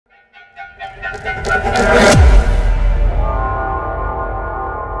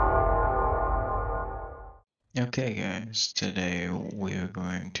Okay guys, today we're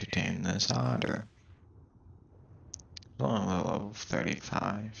going to tame this otter. It's only level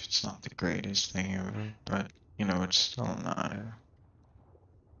 35, it's not the greatest thing ever, but you know, it's still an otter.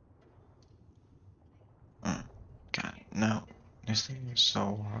 God, no, this thing is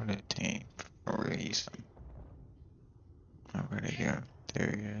so hard to tame for a reason. Oh, where'd he go?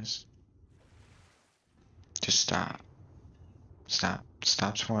 There he is. Just stop.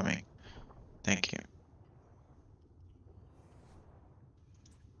 Stop swimming. Thank you.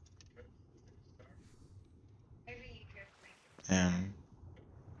 And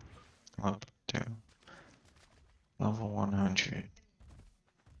up to level 100.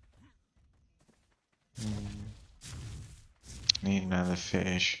 Need another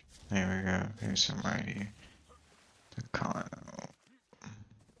fish. There we go. Here's some right here. The con.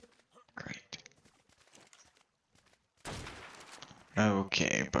 Great.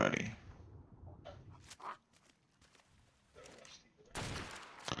 Okay, buddy.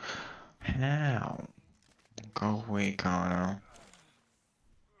 How? Go away, Connor.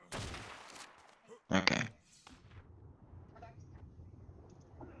 Okay.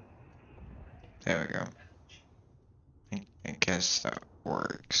 There we go. I guess that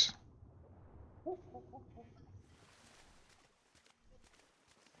works.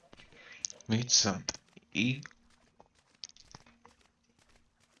 Need something to eat.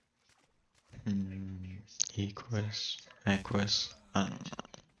 Equus. Equus. I don't know.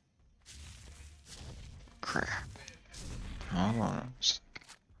 Crap. Hold on a sec.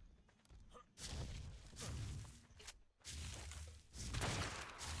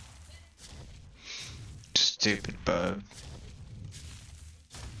 Stupid bug.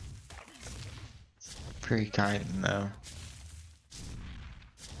 Pretty kind though.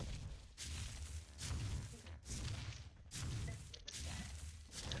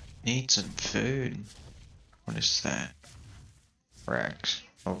 Need some food. What is that? Rex.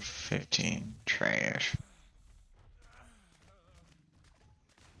 Oh, 15. Trash.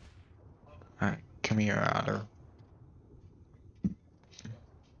 Alright, come here, Otter.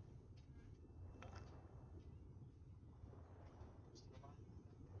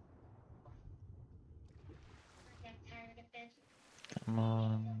 Come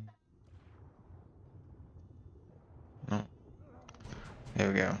on. No. There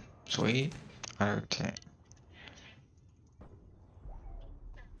we go. Sweet. Otter tank.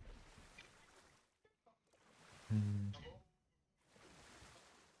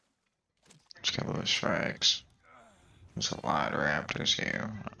 Let's go with Rex. There's a lot of raptors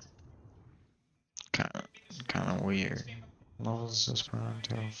here. Kind of weird. Levels this one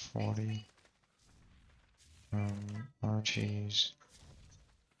until 40. Oh jeez.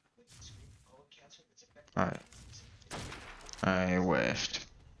 Alright. I whiffed.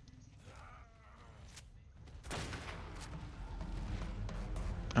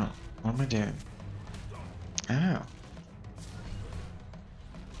 Oh, what am I doing? Ow.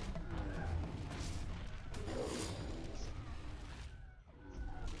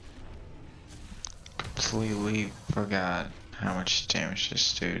 Completely forgot how much damage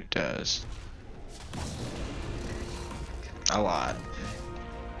this dude does. A lot.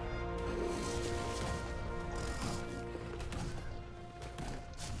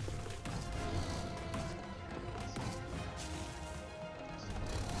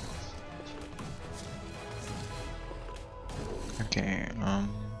 Okay,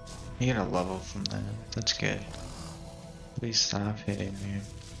 you get a level from that. That's good. Please stop hitting me.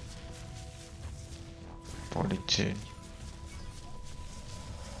 42.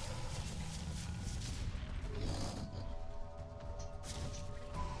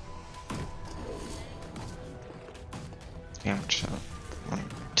 How much?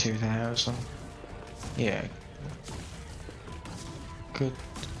 2,000? Yeah. Good.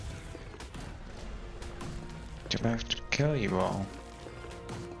 Do I have to kill you all?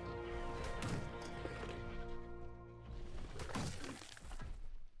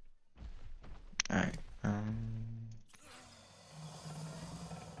 Alright,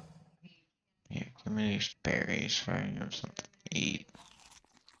 yeah, give me these berries so I have something to eat.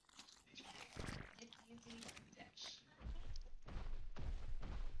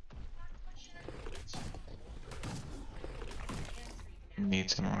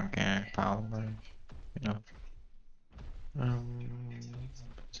 Need some organic probably, you know.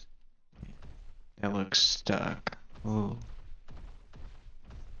 It looks stuck. Ooh.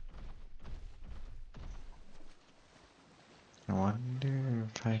 I wonder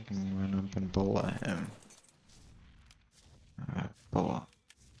if I can run up and bullet him. Bullet.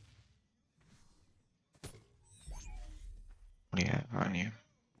 What do you have on you?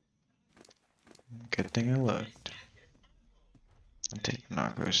 Good thing I looked.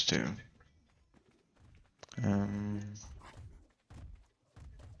 tacos too.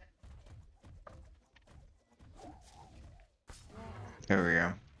 There we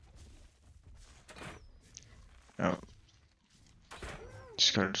go. Oh.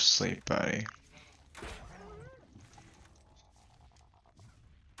 Just go to sleep, buddy.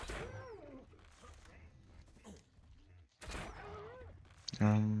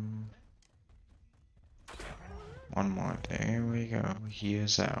 One more. There we go. He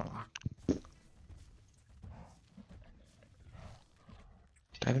is out. Do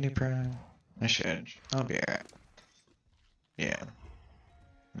I have any prime? I should. I'll be alright. Yeah.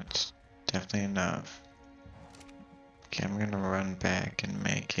 That's definitely enough. Okay, I'm gonna run back and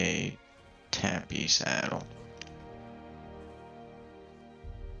make a tappy saddle.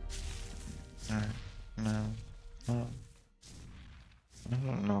 No. Oh. I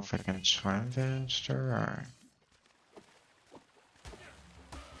don't know if I can swim faster or...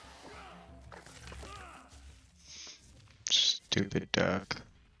 Stupid duck.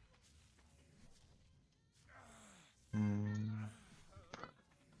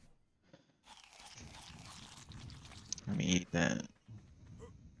 Let me eat that.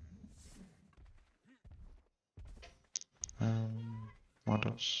 What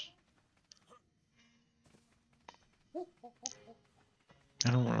else? I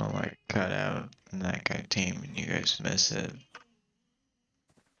don't want to like cut out that guy team and you guys miss it.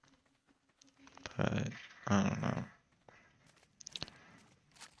 But I don't know.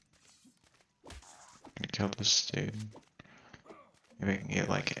 I'm gonna kill this dude. Maybe I can get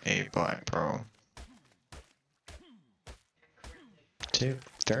like a black pro. 2,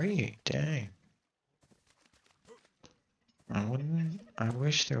 3, dang. I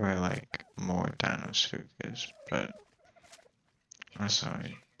wish there were like more Dinosuchus, but also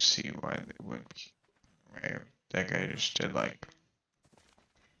I see why they would be. Right? That guy just did like,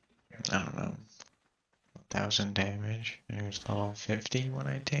 I don't know, 1,000 damage. It was level 50 when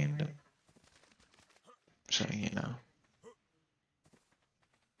I tamed him. So, you know.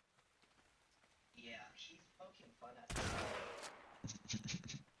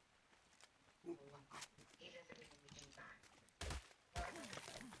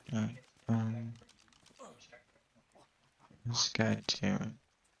 This guy too.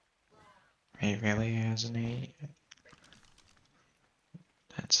 He really hasn't eaten yet.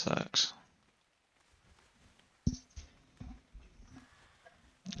 That sucks.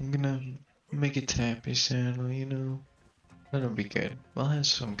 I'm gonna make a tappy saddle, you know. That'll be good. We'll have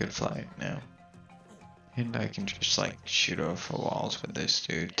some good flight now. And I can just like shoot off the walls with this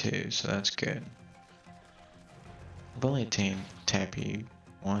dude too, so that's good. I've only tamed Tappy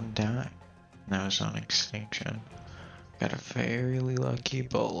one time. That was on extinction. Got a fairly lucky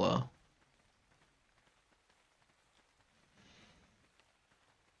bola.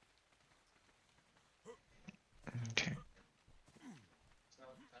 Okay.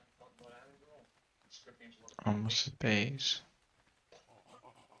 Almost a base.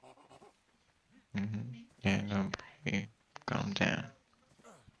 Yeah, don't be calm down.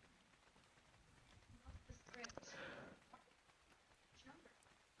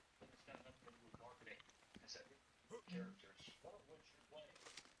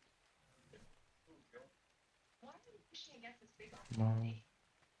 Well,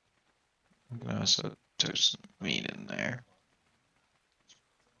 I'm gonna also throw some meat in there.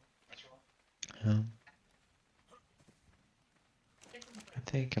 I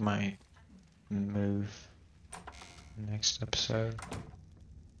think I might move next episode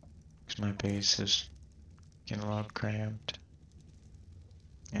because my base is getting a little cramped,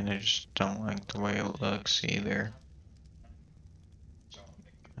 and I just don't like the way it looks either.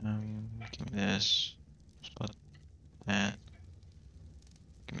 Give me this. Split that.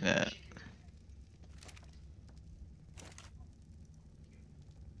 Give me that.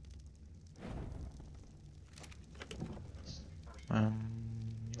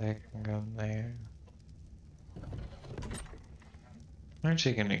 That can go there. I'm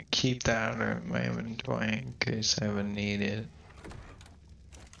actually gonna keep that out of my inventory in case I ever need it.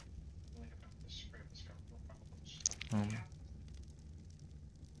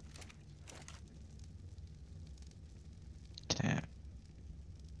 Tap.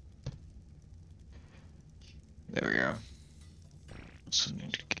 There we go. So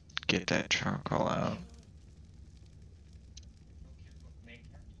need to get that charcoal out.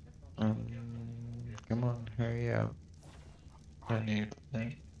 Come on, hurry up. I need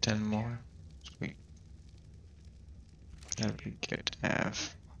like 10 more. Sweet. That'd be good to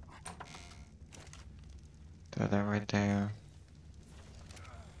have. Throw that right there.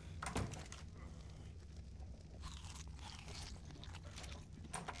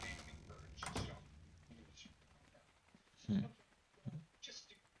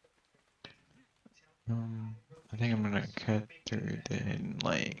 I think I'm gonna cut through the hidden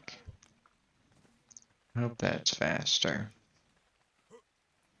lake. I hope that's faster.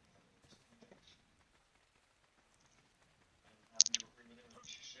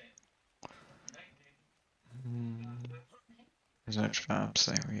 There's no traps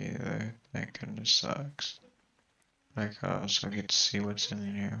there either. That kinda sucks. Like, I also get to see what's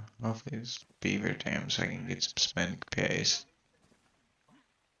in here. Hopefully it's beaver dam so I can get some spin pace.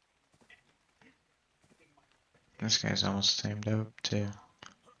 This guy's almost tamed up too.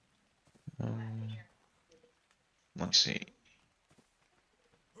 Let's see.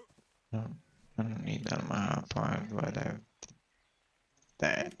 No, I don't need that on my hotbar, but I have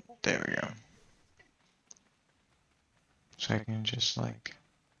that. There we go. So I can just like,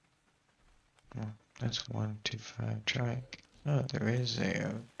 oh, that's 1, 2, 5 track. Oh, there is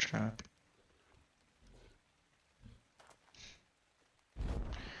a trap.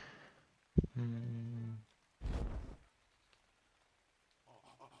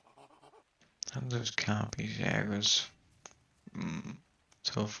 How those copies aggro's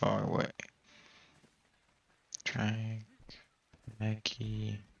so far away. Try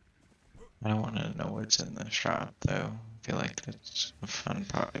Mackie. I don't want to know what's in the shop though. I feel like that's a fun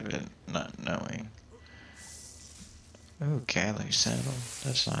part of it, not knowing. Oh, Cali saddle.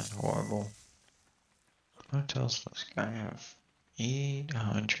 That's not horrible. What else does this guy have?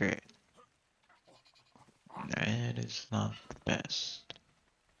 800. That is not the best.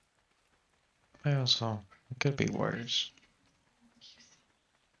 I also, it could be worse.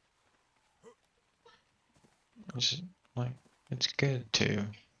 It's like, it's good too.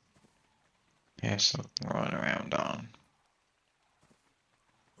 Have something to run around on.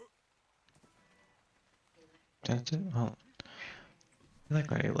 That's it? Oh. I like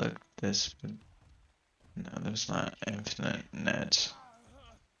when you look at this, but no, there's not infinite nets.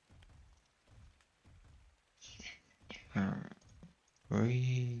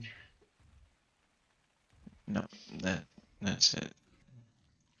 No, that's it.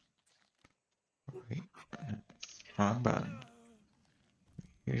 Wrong button.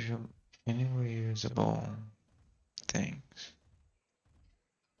 Usual, any reusable things.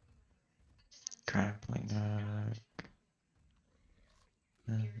 Grappling hook.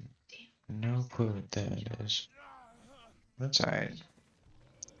 No clue what that is. That's alright.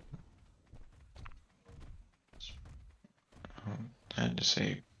 I had to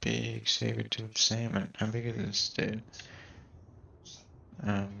say big saber-toothed salmon. How big is this dude?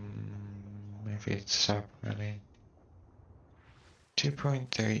 Maybe it's stop running.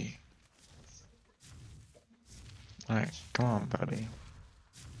 2.3. Alright, come on, buddy.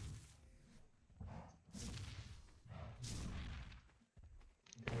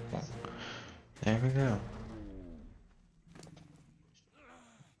 There we go.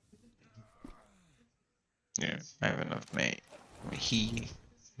 Yeah, I have enough mate. He.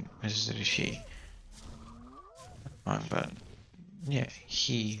 Is it a she? Wrong button. Yeah,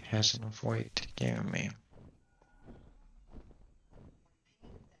 he has enough weight to carry me.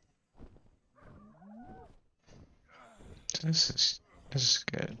 So this is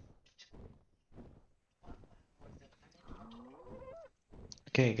good.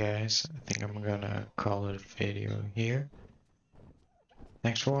 Okay guys, I think I'm gonna call it a video here.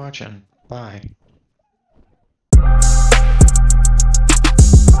 Thanks for watching. Bye.